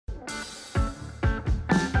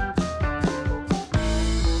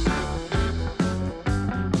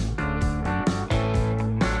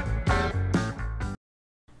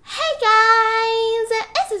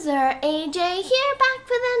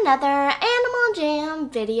another Animal Jam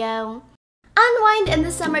video. Unwind in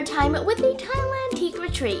the summertime with the Thailand Teak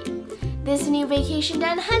Retreat. This new vacation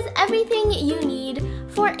den has everything you need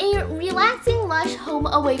for a relaxing, lush home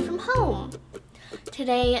away from home.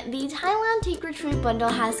 Today, the Thailand Teak Retreat bundle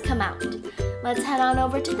has come out. Let's head on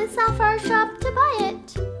over to the Sapphire Shop to buy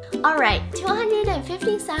it. Alright,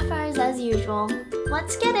 250 sapphires as usual.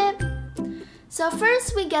 Let's get it. So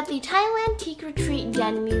first we get the Thailand Teak Retreat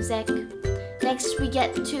den music. Next we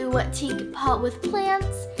get 2 teak pot with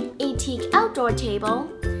plants, a teak outdoor table,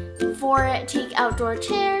 4 teak outdoor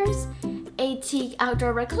chairs, a teak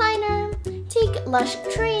outdoor recliner, teak lush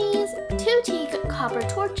trees, 2 teak copper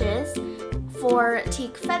torches, 4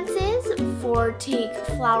 teak fences, 4 teak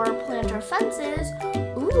flower planter fences.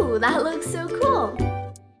 Ooh, that looks so cool!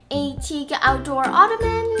 A teak outdoor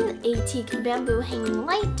ottoman, a teak bamboo hanging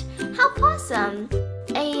light, how pawsome!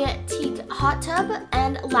 A teak hot tub,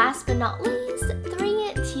 and last but not least,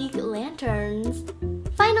 3 teak lanterns.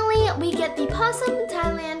 Finally, we get the Pawsome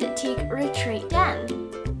Thailand Teak Retreat Den.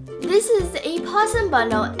 This is a pawsome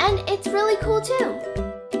bundle, and it's really cool too.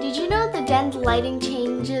 Did you know the den's lighting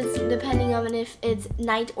changes depending on if it's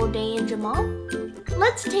night or day in jamaa?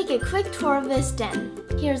 Let's take a quick tour of this den.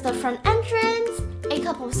 Here's the front entrance, a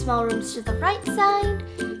couple of small rooms to the right side,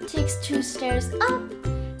 takes 2 stairs up,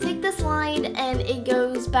 take the slide and it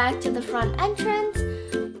goes back to the front entrance.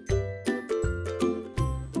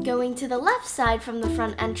 Going to the left side from the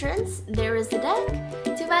front entrance, there is the deck.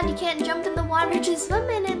 Too bad you can't jump in the water to swim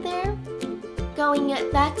in it there. Going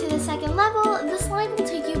back to the second level, the slide will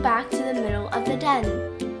take you back to the middle of the den.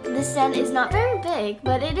 This den is not very big,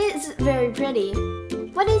 but it is very pretty.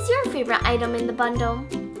 What is your favorite item in the bundle?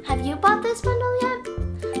 Have you bought this bundle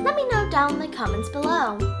yet? Let me know down in the comments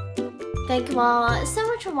below. Thank you all so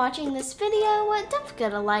much for watching this video. Don't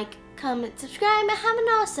forget to like, comment, subscribe, and have an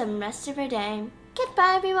awesome rest of your day.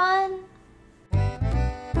 Goodbye everyone!